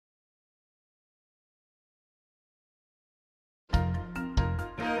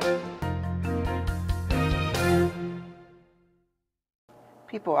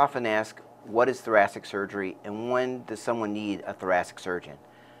People often ask, what is thoracic surgery and when does someone need a thoracic surgeon?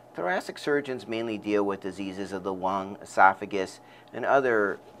 Thoracic surgeons mainly deal with diseases of the lung, esophagus, and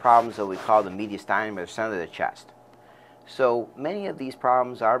other problems that we call the mediastinum or the center of the chest. So many of these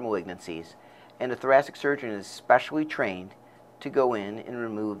problems are malignancies, and a thoracic surgeon is specially trained to go in and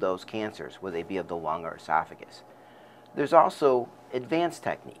remove those cancers, whether they be of the lung or esophagus. There's also advanced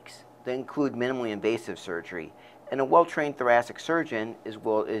techniques that include minimally invasive surgery, and a well-trained thoracic surgeon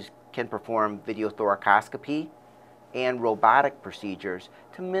can perform video thoracoscopy and robotic procedures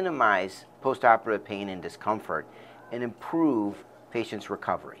to minimize postoperative pain and discomfort and improve patients'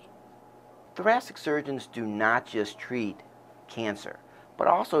 recovery. Thoracic surgeons do not just treat cancer, but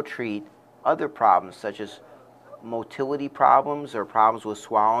also treat other problems such as motility problems or problems with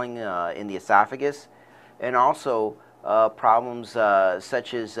swallowing in the esophagus, and also problems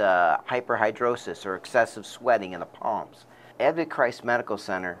such as hyperhidrosis or excessive sweating in the palms. Advocate Christ Medical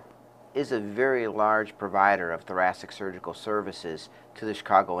Center is a very large provider of thoracic surgical services to the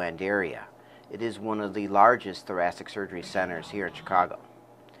Chicagoland area. It is one of the largest thoracic surgery centers here in Chicago.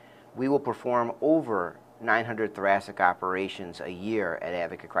 We will perform over 900 thoracic operations a year at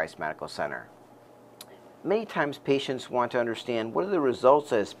Advocate Christ Medical Center. Many times patients want to understand what are the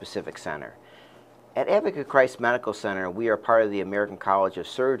results at a specific center. At Advocate Christ Medical Center, we are part of the American College of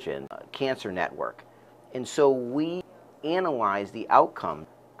Surgeons Cancer Network, and so we analyze the outcome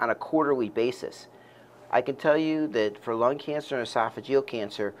on a quarterly basis. I can tell you that for lung cancer and esophageal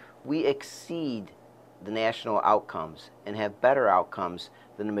cancer, we exceed the national outcomes and have better outcomes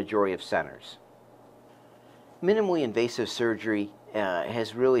than the majority of centers. Minimally invasive surgery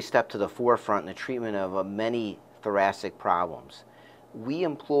has really stepped to the forefront in the treatment of many thoracic problems. We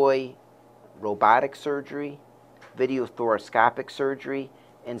employ robotic surgery, video thoracoscopic surgery,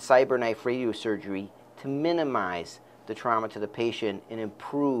 and cyberknife radiosurgery to minimize the trauma to the patient and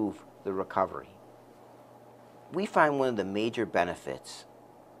improve the recovery. We find one of the major benefits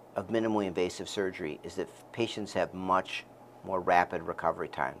of minimally invasive surgery is that patients have much more rapid recovery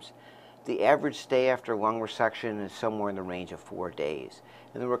times. The average stay after lung resection is somewhere in the range of 4 days,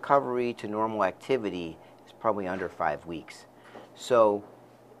 and the recovery to normal activity is probably under 5 weeks. So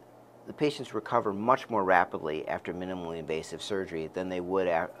the patients recover much more rapidly after minimally invasive surgery than they would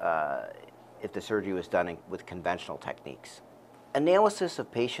if the surgery was done with conventional techniques. Analysis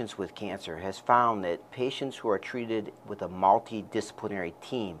of patients with cancer has found that patients who are treated with a multidisciplinary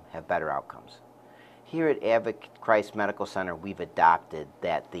team have better outcomes. Here at Advocate Christ Medical Center, we've adopted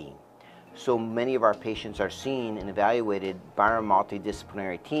that theme. So many of our patients are seen and evaluated by our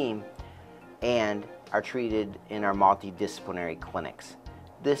multidisciplinary team and are treated in our multidisciplinary clinics.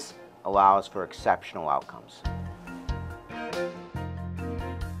 This allows for exceptional outcomes.